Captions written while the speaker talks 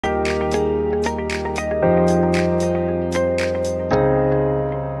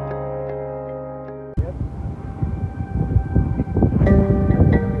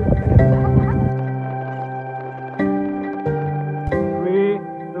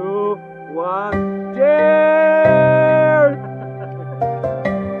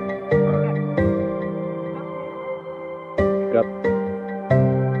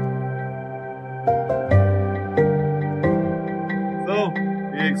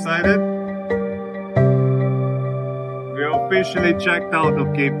Excited? We officially checked out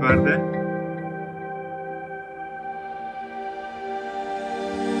of Cape Verde.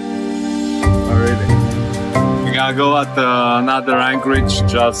 Already. We're gonna go at another anchorage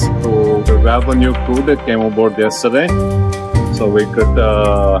just to grab a new crew that came on board yesterday, so we could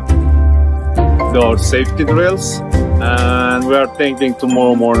do our safety drills. And we are thinking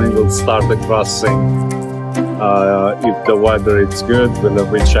tomorrow morning we'll start the crossing. If the weather is good,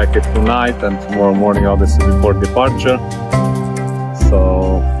 we check it tonight and tomorrow morning, obviously before departure.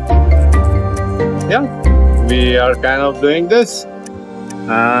 So yeah, we are kind of doing this,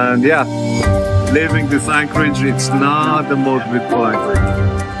 and yeah, leaving this anchorage, it's not the most beautiful anchorage.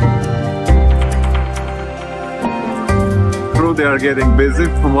 True, they are getting busy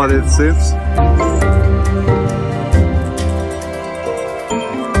from what it seems.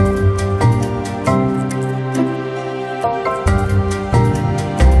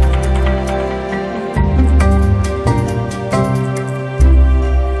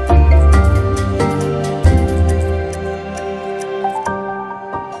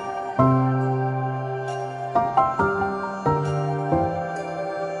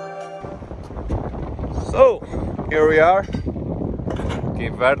 So, here we are,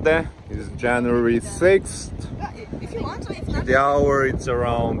 Cape Verde. It's January 6th. The hour it's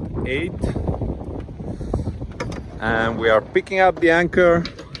around 8. And we are picking up the anchor.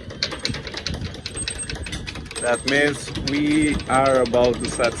 That means we are about to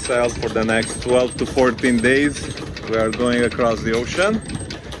set sail for the next 12 to 14 days. We are going across the ocean.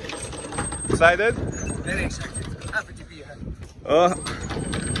 Excited? Very excited. Happy to be here.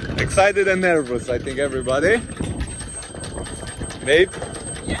 Excited and nervous, I think everybody. Babe?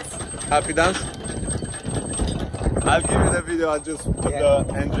 Yes. Happy dance? I'll give you the video, I'll just put the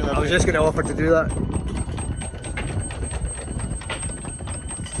engine up. I was just going to offer to do that.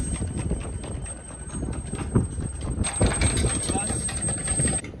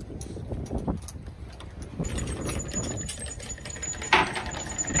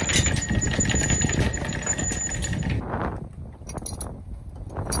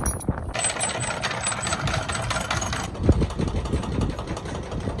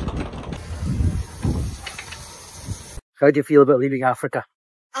 How do you feel about leaving Africa?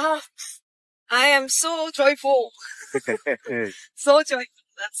 I am so joyful. So joyful.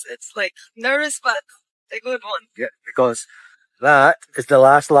 It's like nervous, but a good one. Yeah, because that is the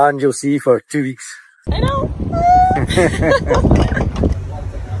last land you'll see for 2 weeks. I know.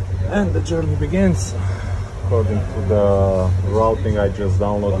 And the journey begins. According to the routing I just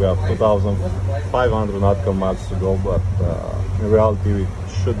downloaded, we have 2,500 nautical miles to go, but in reality it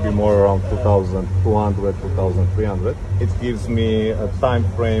should be more around 2,200, 2,300. It gives me a time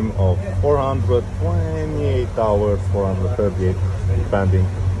frame of 428 hours, 438, depending,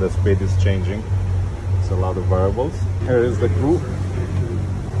 the speed is changing. It's a lot of variables. Here is the crew,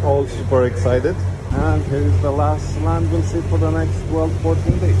 all super excited. And here is the last land we'll see for the next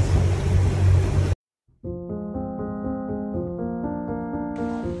 12-14 days.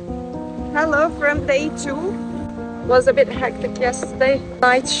 Hello from day 2. Was a bit hectic yesterday,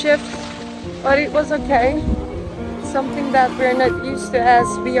 night shift, but it was okay. Something that we're not used to, as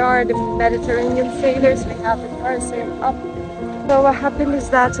we are the Mediterranean sailors. We have the parasail up. So what happened is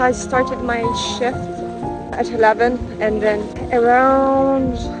that I started my shift at 11, and then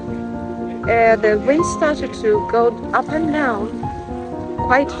around the wind started to go up and down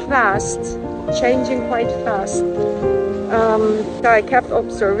quite fast, changing quite fast. So I kept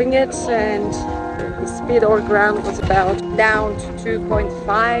observing it, and the speed or ground was about down to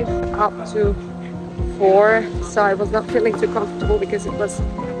 2.5 up to 4. So I was not feeling too comfortable because it was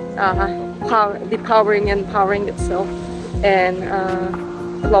depowering and powering itself and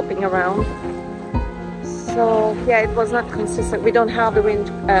flopping around. So yeah, it was not consistent. We don't have the wind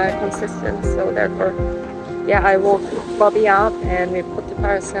consistent, so therefore, yeah, I woke Bobby up and we put the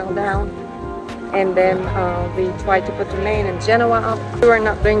parasail down, and then we tried to put the main and Genoa up. We were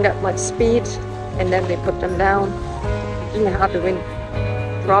not doing that much speed, and then we put them down. We didn't have the wind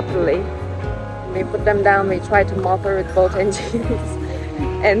properly. We put them down. We tried to motor with both engines,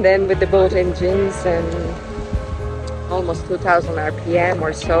 and then with the both engines and almost 2,000 RPM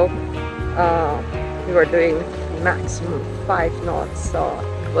or so. we were doing maximum 5 knots, so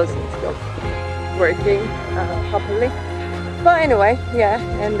it wasn't still working properly. But anyway, yeah,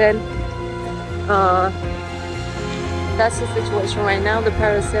 and then that's the situation right now. The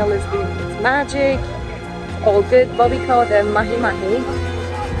parasail is doing its magic, all good. But we call them mahi mahi,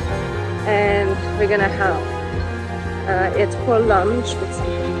 and we're gonna have it for lunch with some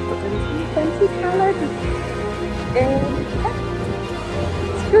fancy salad, and yeah,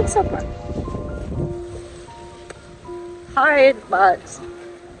 it's good so far. Hard but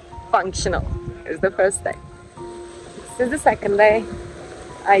functional is the first day. This is the second day.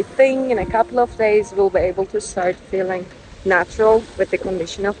 I think in a couple of days we'll be able to start feeling natural with the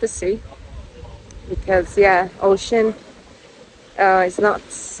condition of the sea, because yeah, ocean is not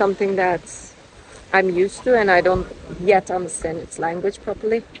something that I'm used to, and I don't yet understand its language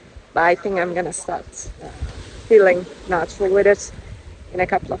properly, but I think I'm gonna start feeling natural with it in a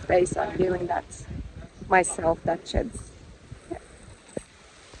couple of days. I'm feeling that myself, that sheds.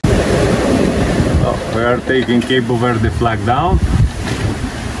 Oh, we are taking Cape Verde flag down.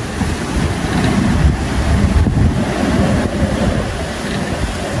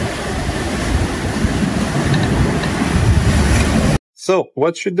 So,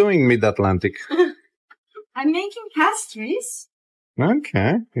 what you doing mid-Atlantic? I'm making pastries.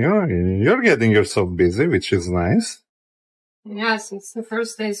 Okay, you're getting yourself busy, which is nice. Yes, it's the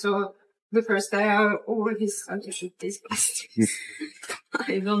first day, so the first day I always start to shoot these pastries.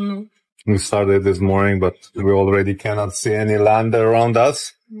 I don't know. We started this morning, but we already cannot see any land around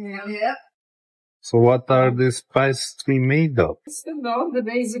us. Yeah. So what are these pastry made of? It's the dough, the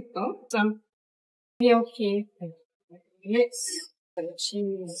basic dough. Some milky mix, some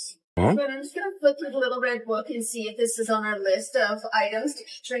cheese. Huh? But I'm just going to flip through the little red book and see if this is on our list of items to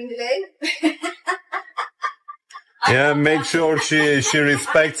drink today. Yeah, make sure she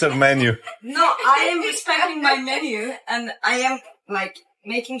respects her menu. No, I am respecting my menu, and I am like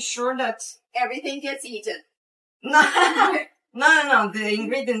making sure that Everything gets eaten. no, the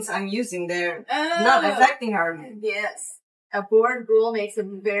ingredients I'm using there not affecting our menu. Yes. A bored ghoul makes a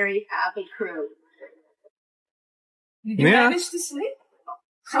very happy crew. Did you Yeah. manage to sleep?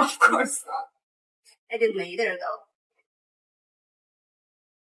 Of course not. I did later though.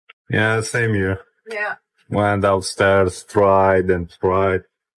 Yeah, same here. Yeah. Went downstairs, tried and tried.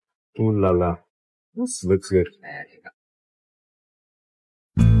 Ooh la la. This looks good. There you go.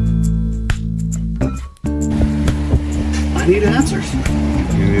 I need answers.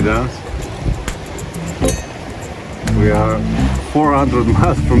 You need us? We are 400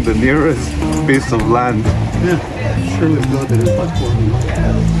 miles from the nearest piece of land. Yeah, surely God, that is much more.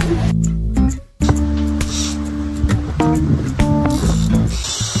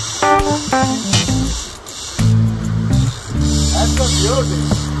 That's not yours.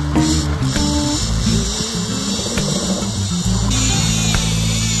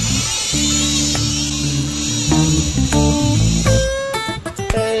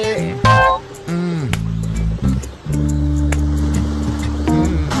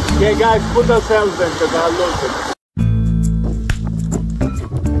 Okay guys, put ourselves in because I'll lose it.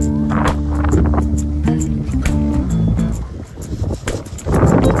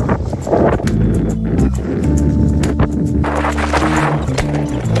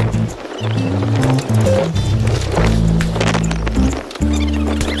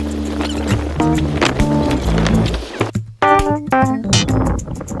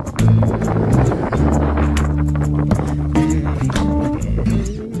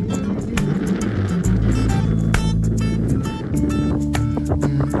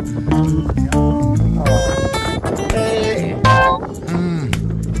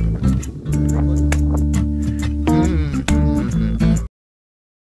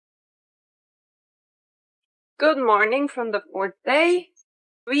 Good morning from the 4th day.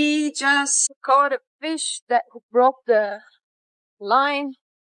 We just caught a fish that broke the line.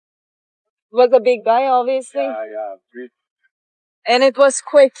 It was a big guy, obviously. Yeah. And it was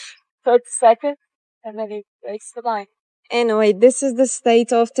quick, 30 seconds, and then it breaks the line. Anyway, this is the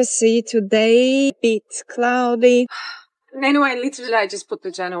state of the sea today. A bit cloudy. Anyway, literally I just put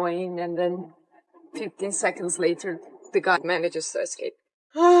the Genoa in, and then 15 seconds later, the guy manages to escape.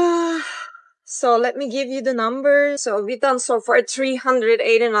 So let me give you the numbers. So we've done so far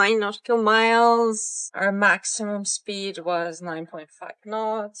 389 nautical miles. Our maximum speed was 9.5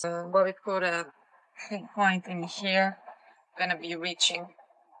 knots. But we put a point in here. Gonna be reaching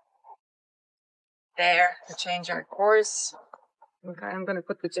there to change our course. Okay, I'm gonna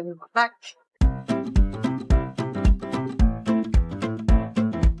put the gym back.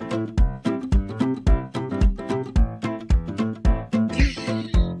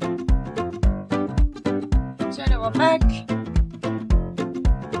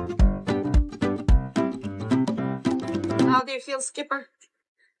 feel, Skipper?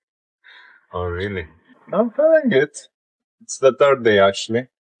 Oh, really? I'm feeling it. It's the third day, actually.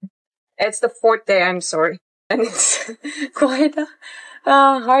 It's the fourth day, I'm sorry. And it's quite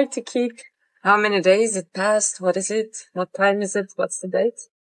hard to keep. How many days it passed? What is it? What time is it? What's the date?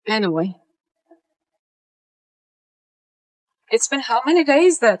 Anyway. It's been how many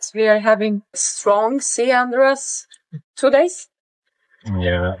days that we are having strong sea under us? 2 days?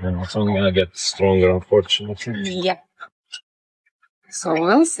 Yeah, and it's only gonna get stronger, unfortunately. Yeah. So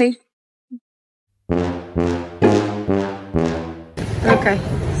we'll see. Okay,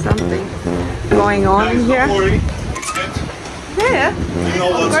 something going on in here. Don't worry, it's good. Yeah. You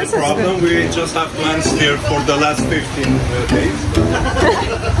know what's the problem? We just have plans here for the last 15 days.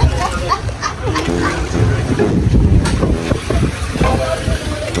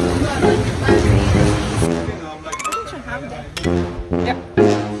 Yep.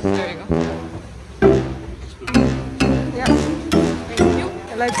 There you go. Yep. Thank you.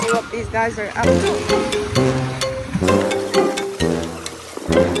 And let's see what these guys are up to.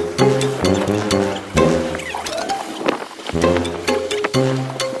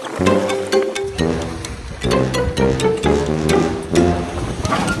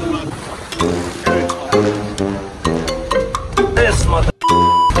 This mother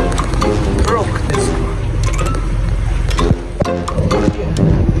broke this one.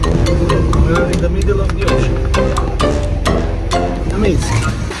 We're in the middle of the ocean. Amazing.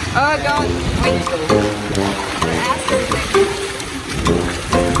 Oh, don't.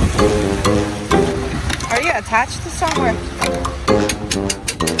 Are you attached to somewhere?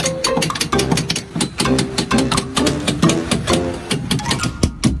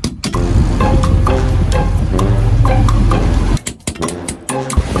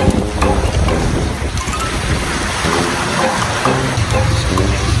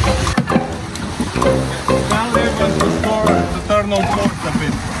 Turn on port a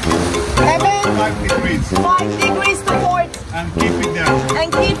bit. 5 degrees. 5 degrees to port. And keep it there. And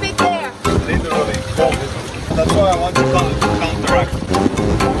keep it there. Literally. That's why I want to counteract.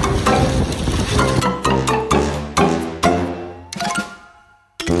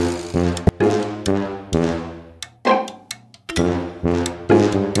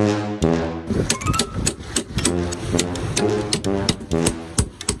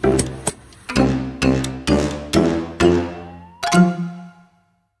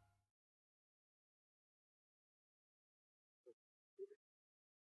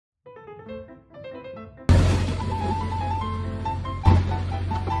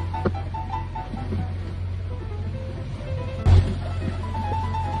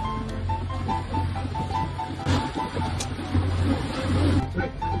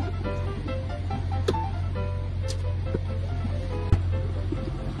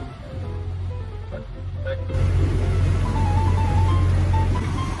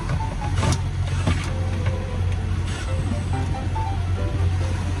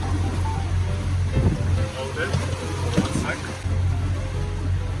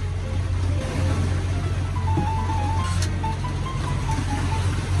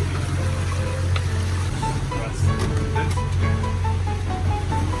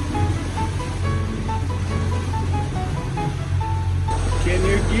 Can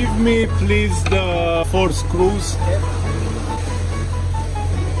you give me please the 4 screws?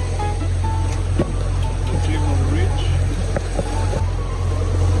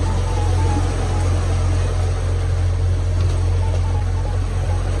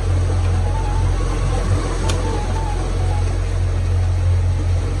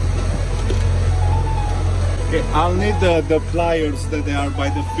 Okay, I'll need the pliers that they are by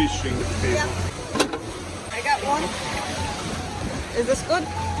the fishing table. Yeah. I got one. Is this good?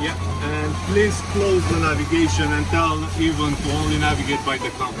 Yeah, and please close the navigation and tell Evan to only navigate by the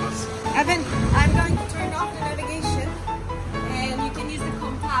compass. Evan, I'm going to turn off the navigation and you can use the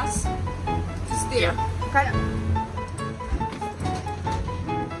compass to steer. Okay.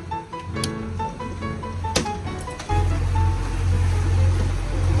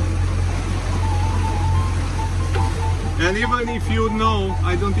 And even if you know,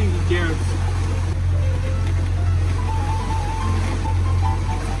 I don't think he cares.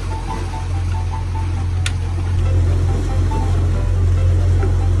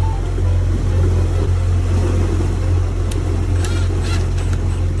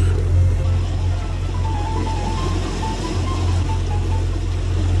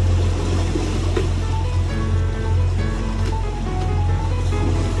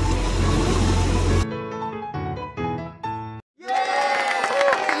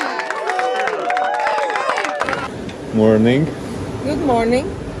 Morning. Good morning.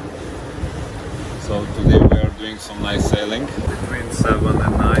 So today we are doing some nice sailing. Between 7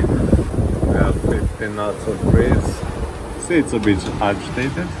 and 9, we have 15 knots of breeze. See, it's a bit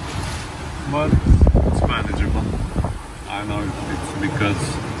agitated, but it's manageable. I know it's because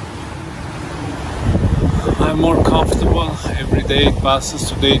I'm more comfortable. Every day it passes.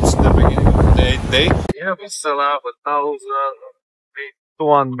 Today it's the beginning of the 8th day. Yeah, we still have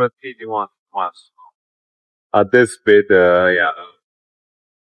 1,281 miles. At this speed, yeah,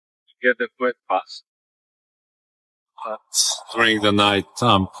 you get it quite fast. But during the night,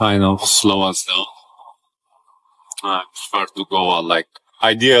 I'm kind of slow as down. I prefer to go at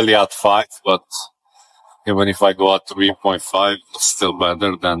ideally at 5, but even if I go at 3.5, it's still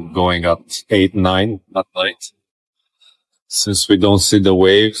better than going at 8, 9 at night. Since we don't see the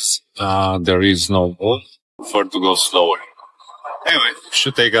waves, there is no wall. I prefer to go slower. Anyway, it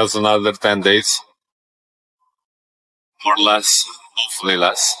should take us another 10 days. Or less, hopefully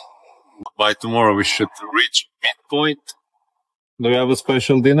less. By tomorrow we should reach midpoint. Do you have a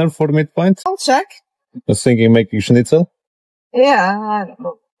special dinner for midpoint? I'll check. I was thinking making schnitzel. Yeah, I don't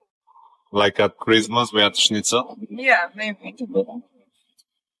know. Like at Christmas we had schnitzel. Yeah, maybe.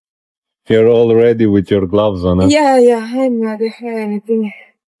 You're all ready with your gloves on, huh? Yeah, I'm ready for anything.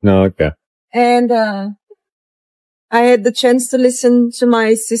 No, okay. And I had the chance to listen to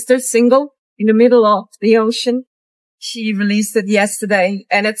my sister's single in the middle of the ocean. She released it yesterday,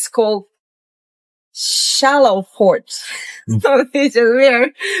 and it's called Shallow Port. So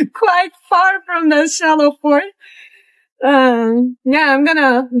we're quite far from the Shallow Port. Yeah, I'm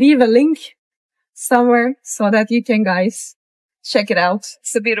gonna leave a link somewhere so that you can guys check it out.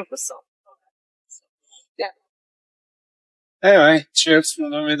 It's a beautiful song. Yeah. Anyway, cheers from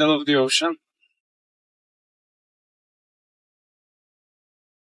the middle of the ocean.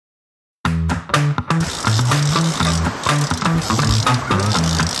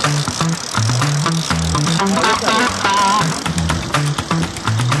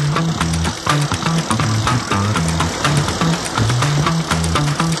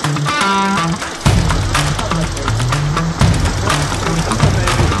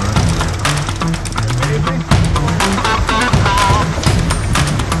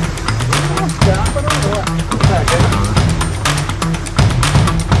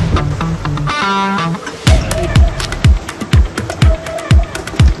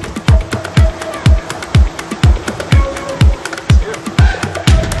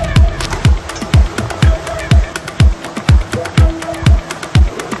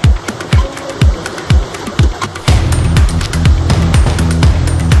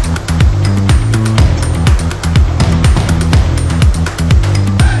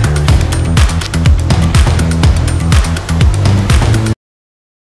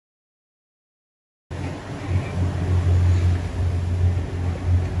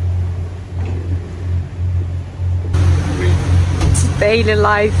 Daily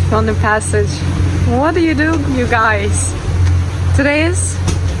life on the passage. What do, you guys? Today is,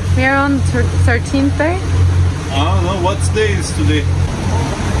 we are on 13th day. I don't know, what day is today?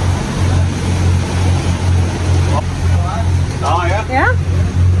 Oh yeah? Yeah?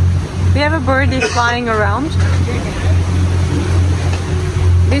 We have a birdie flying around.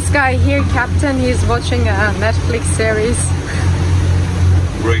 This guy here, Captain, he's watching a Netflix series.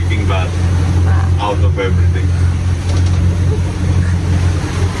 Breaking Bad. Out of everything.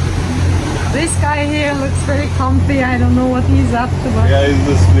 This guy here looks very comfy. I don't know what he's up to. But Yeah, he's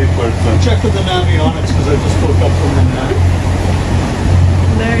the sleep person. Check with the navionics because I just woke up from the nap.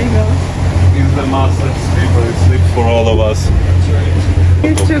 there you go. He's the master sleeper. He sleeps for all of us.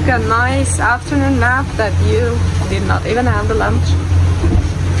 You took a nice afternoon nap that you did not even have the lunch.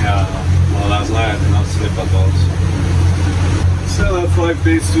 Yeah, well, last night I did not sleep at all. Still have 5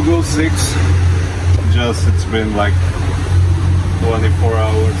 days to go, 6. Just, it's been like 24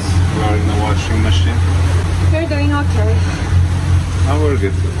 hours. We are in the washing machine. You're doing okay. Now we're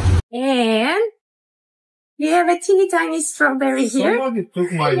good. And we have a teeny tiny strawberry here. Somebody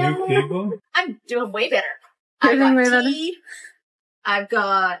took my new cable. I'm doing way better. You're I've doing way got better? tea. I've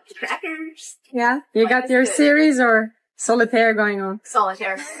got crackers. Yeah, you got your series or solitaire going on.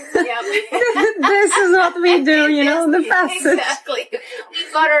 Solitaire. Yep. This is what we do, you know, in the passage. Exactly.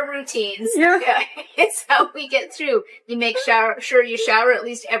 We've got our routines. Yeah. It's how we get through. You make sure you shower at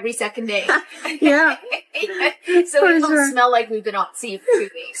least every second day. Yeah. So For we don't sure. smell like we've been on sea for 2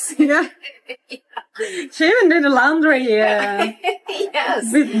 weeks. Yeah. She even did the laundry Yes.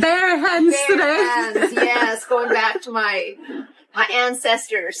 with bare hands Bare today. hands, yes, going back to my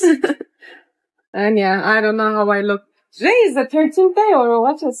ancestors. And yeah, I don't know how I look. Today is the 13th day or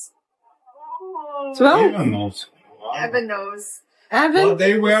what is? 12? Heaven knows. Heaven knows. Evan? What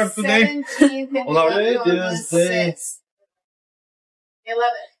day we are today? 17th. and Lord, we're on the Tuesday. 6th. 11.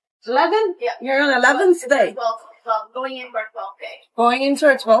 11? Yeah. You're on 11th day. 12, going in for 12th day. Going into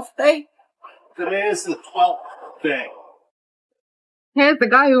our 12th day. Today is the 12th day. Here's the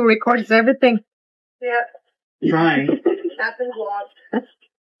guy who records everything. Yeah. Trying. Happened vlog.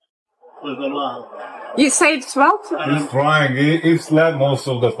 With a lot. You say it's 12th? He's trying. He slept most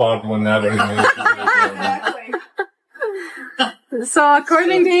of the part whenever he makes it. Exactly. So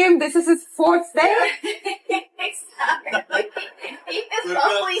according to him, this is his 4th day? Exactly. He has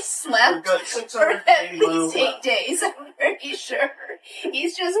probably slept for at least 8 days, I'm pretty sure.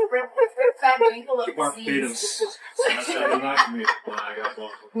 He's just fat wrinkle of disease.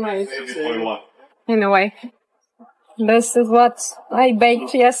 Right. Anyway, this is what I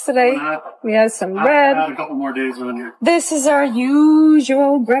baked yesterday. We have some bread. a couple more days on here. This is our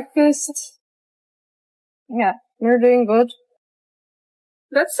usual breakfast. Yeah, we're doing good.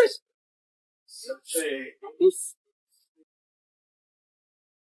 That's it.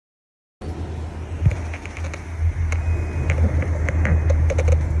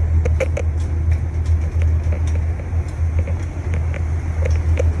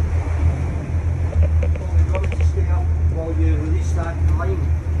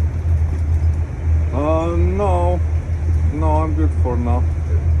 No. No, I'm good for now.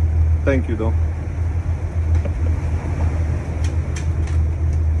 Thank you though.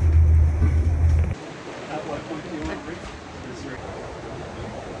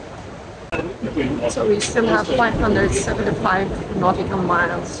 So we still have 575 nautical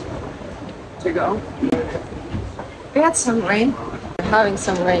miles to go. We had some rain. We're having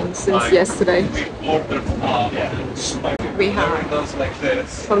some rain since yesterday. We have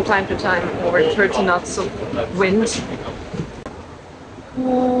from time to time over 30 knots of wind.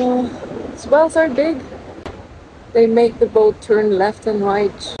 Swells are big. They make the boat turn left and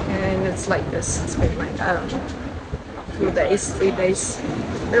right, and it's like this. It's been like, I don't know, 2 days, 3 days.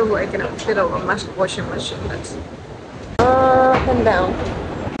 They're like in a bit of a washing machine, but up and down.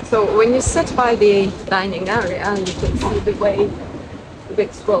 So when you sit by the dining area, you can see the wave, the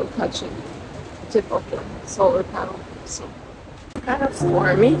big swell touching the tip of the solar panel. So kind of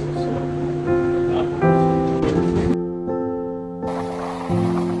stormy.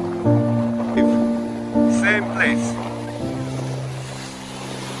 Same place.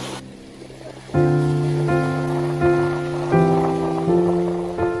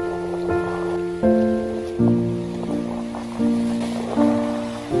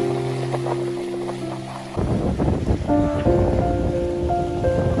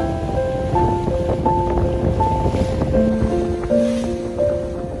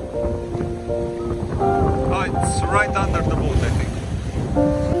 It's right under the boat, I think.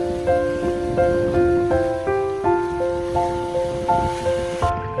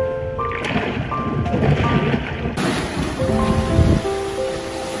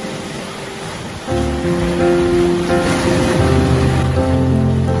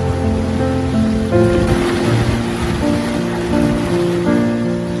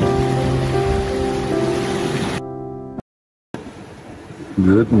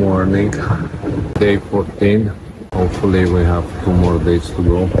 Good morning, day 14. Hopefully we have 2 more days to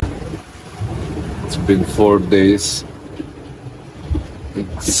go. It's been 4 days.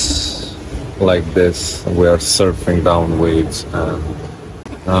 It's like this. We are surfing down waves, and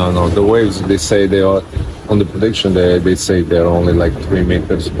I don't know, the waves, they say they are, on the prediction they say they're only like 3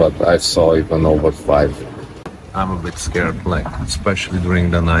 meters, but I saw even over 5. I'm a bit scared, like especially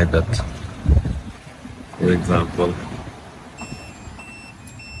during the night, that, for example,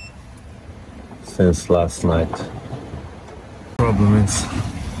 since last night. Problem is,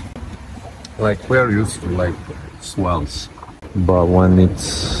 like, we're used to like swells, but when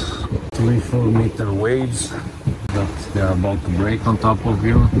it's 3-4 meter waves that they're about to break on top of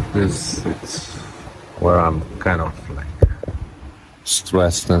you, it's where I'm kind of like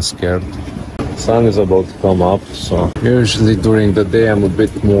stressed and scared. Sun is about to come up, so usually during the day I'm a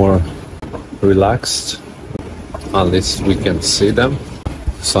bit more relaxed, unless we can see them.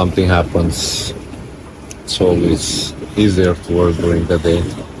 Something happens, it's always easier to work during the day.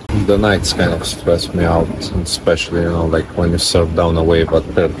 The nights kind of stress me out, especially, you know, like when you surf down a wave at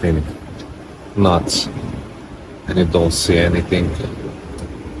 13 knots and you don't see anything.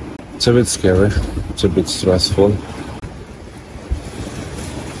 It's a bit scary, it's a bit stressful.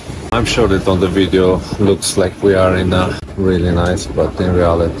 I'm sure that on the video looks like we are in a really nice, but in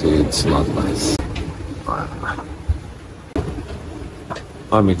reality it's not nice.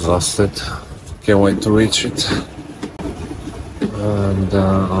 I'm exhausted, can't wait to reach it. And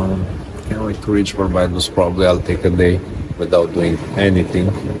can't wait to reach Barbados. Probably I'll take a day without doing anything.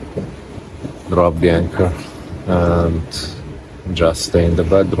 Drop the anchor and just stay in the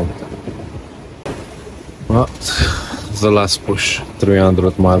bedroom. But the last push,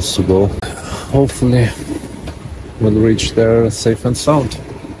 300 miles to go. Hopefully we'll reach there safe and sound.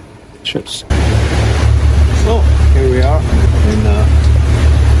 Cheers. So here we are in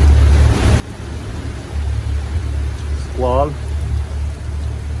Squall.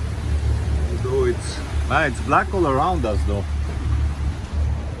 Although it's black all around us though.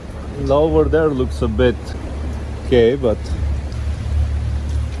 And over there looks a bit okay, but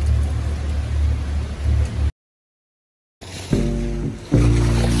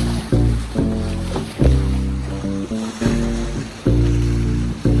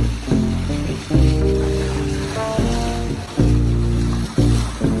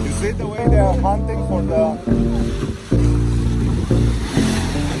the way they are hunting for the...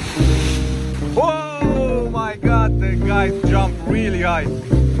 Oh my god, the guys jumped really high.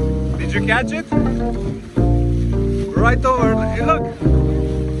 Did you catch it? Right over, hey, look!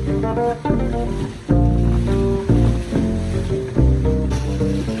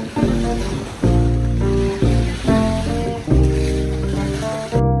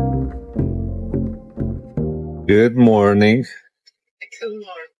 Good morning. Good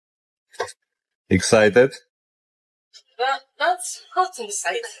morning. Excited? That's not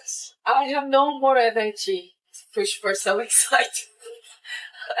excited. I have no more energy to push for so excited.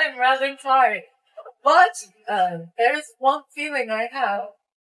 I'm rather tired. But there's one feeling I have.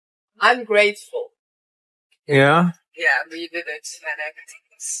 I'm grateful. Yeah? Yeah, we did it and everything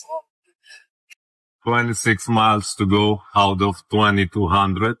was so 26 miles to go out of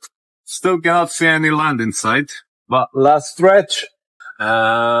 2200. Still cannot see any land in sight, but last stretch.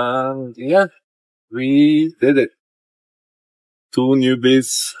 And yeah, we did it. 2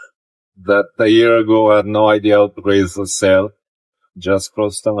 newbies that a year ago had no idea how to raise a sail. Just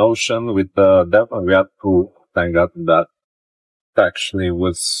crossed an ocean with depth, and we had crew. Thank God that. It actually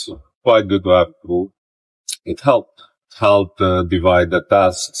was quite good to have crew. It helped. It helped divide the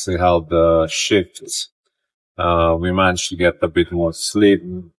tasks. It helped shifts. We managed to get a bit more sleep.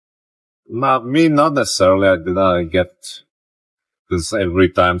 Not necessarily. I didn't get, because every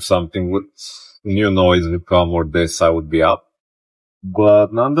time something new noise would come or this, I would be up.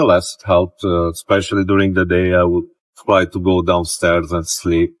 But nonetheless, it helped, especially during the day. I would try to go downstairs and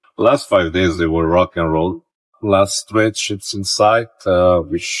sleep. Last 5 days, they were rock and roll. Last stretch, it's in sight.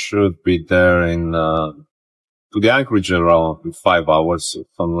 We should be there to the anchorage around 5 hours, or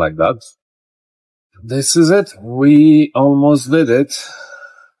something like that. This is it. We almost did it.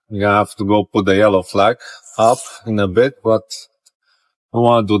 We have to go put the yellow flag up in a bit, but I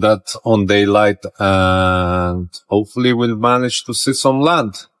want to do that on daylight, and hopefully we'll manage to see some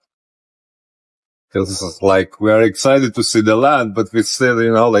land. Because, like, we are excited to see the land, but we still,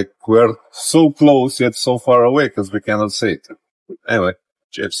 you know, like, we're so close yet so far away because we cannot see it. Anyway,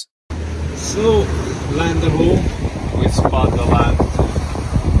 cheers. So, land home. We spot the land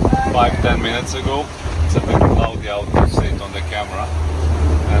 5-10 minutes ago. It's a bit cloudy out to see it on the camera,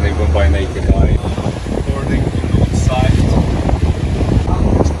 and even by naked eye. According to note site,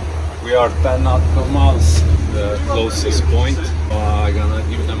 we are 10 nautical miles, the closest point. I'm gonna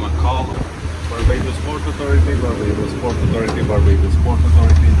give them a call. Barbados Port Authority, Barbados Port Authority, Barbados Port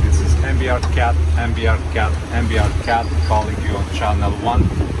Authority. This is MBR Cat, MBR Cat, MBR Cat calling you on channel 1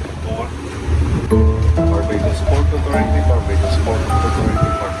 or Barbados Port Authority, Barbados Port Authority,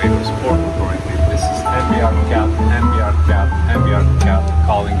 Barbados Port Authority. This is MBR Cat, MBR Cat, MBR Cat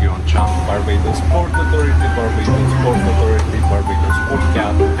calling you on channel Barbados Port Authority, Barbados Port Authority, Barbados Port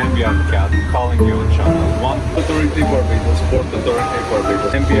Cat, MBR Cat calling you on channel 1 Authority, Barbados Port Authority,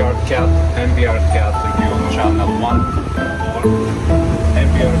 Barbados MBR Cat, MBR Cat calling you on channel 1 or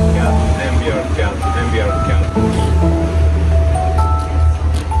MBR Cat, MBR Cat, MBR Cat.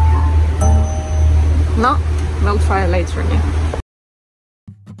 No, we'll try later again.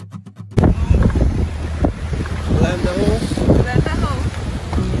 Land the hole. Land the hole.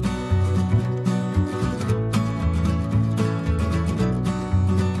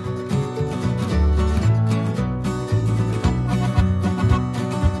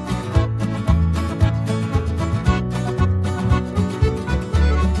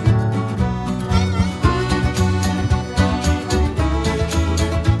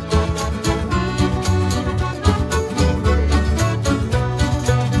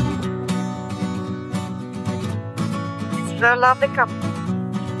 I love the cup.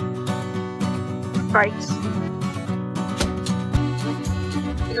 Right.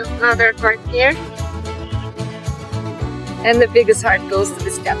 Another part here. And the biggest heart goes to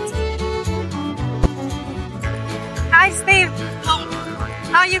this captain. Hi, Steve.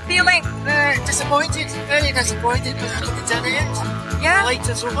 How are you feeling? Disappointed. Very disappointed with the dead end. Yeah? I liked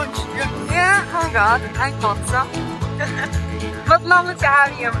it so much. Yeah. Yeah? Oh God, I thought so. But lovely to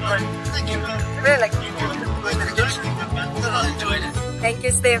have you on board. Thank you. Really. I enjoyed it. Thank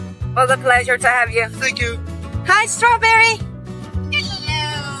you, Steve. It was a pleasure to have you. Thank you. Hi, Strawberry.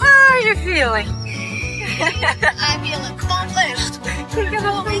 Hello. How are you feeling? I feel accomplished.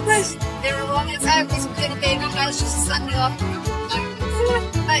 There were moments I was getting baby, I was just sucking off.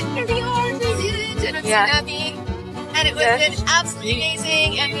 But here we are, we did it, and I'm so happy. And it was absolutely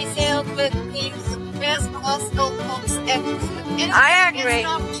amazing, and we sailed with the best possible folks ever. And I agree. It's an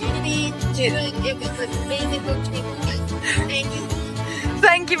opportunity to do it. It was an amazing book to be with. Thank you.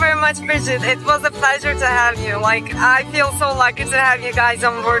 Thank you very much, Bridget. It was a pleasure to have you. Like, I feel so lucky to have you guys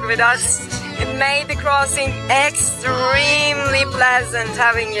on board with us. It made the crossing extremely pleasant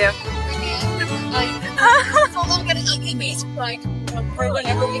having you. So I'm gonna eat these like for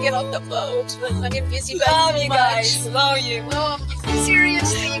whenever we get off the boat. I'm gonna miss you guys so much. Love you. Oh,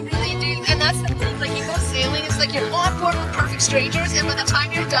 seriously, you really do. And that's the thing. Like you go sailing, it's like you're on board with perfect strangers, and by the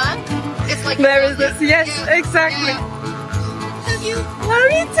time you're done, it's like There is this. Yes, exactly. Love you.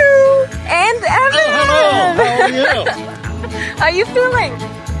 Love you too. And Evan. Hello, how are you? How are you feeling?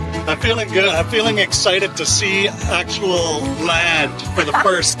 I'm feeling good. I'm feeling excited to see actual land for the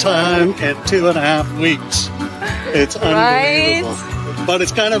first time in 2.5 weeks. It's unbelievable. Right? But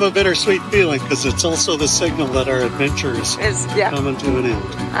it's kind of a bittersweet feeling because it's also the signal that our adventure is Yeah, coming to an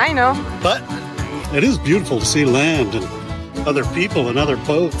end. I know. But it is beautiful to see land and other people and other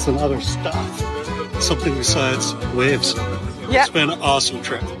boats and other stuff. Something besides waves. Yeah. It's been an awesome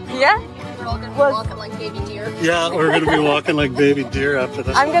trip. Yeah? We're all gonna be walking like baby deer. Yeah, we're going to be walking like baby deer after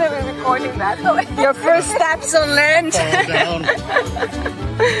this. I'm gonna be recording that. Your first steps on land. Fall down.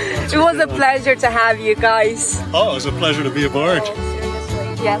 It was a pleasure to have you guys. Oh, it was a pleasure to be aboard.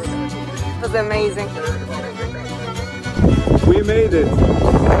 Yes, it was amazing. We made it.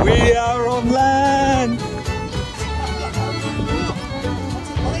 We are on land.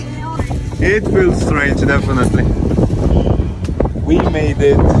 It feels strange, definitely. We made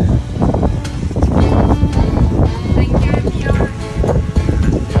it.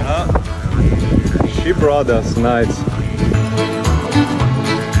 Yeah. She brought us nice.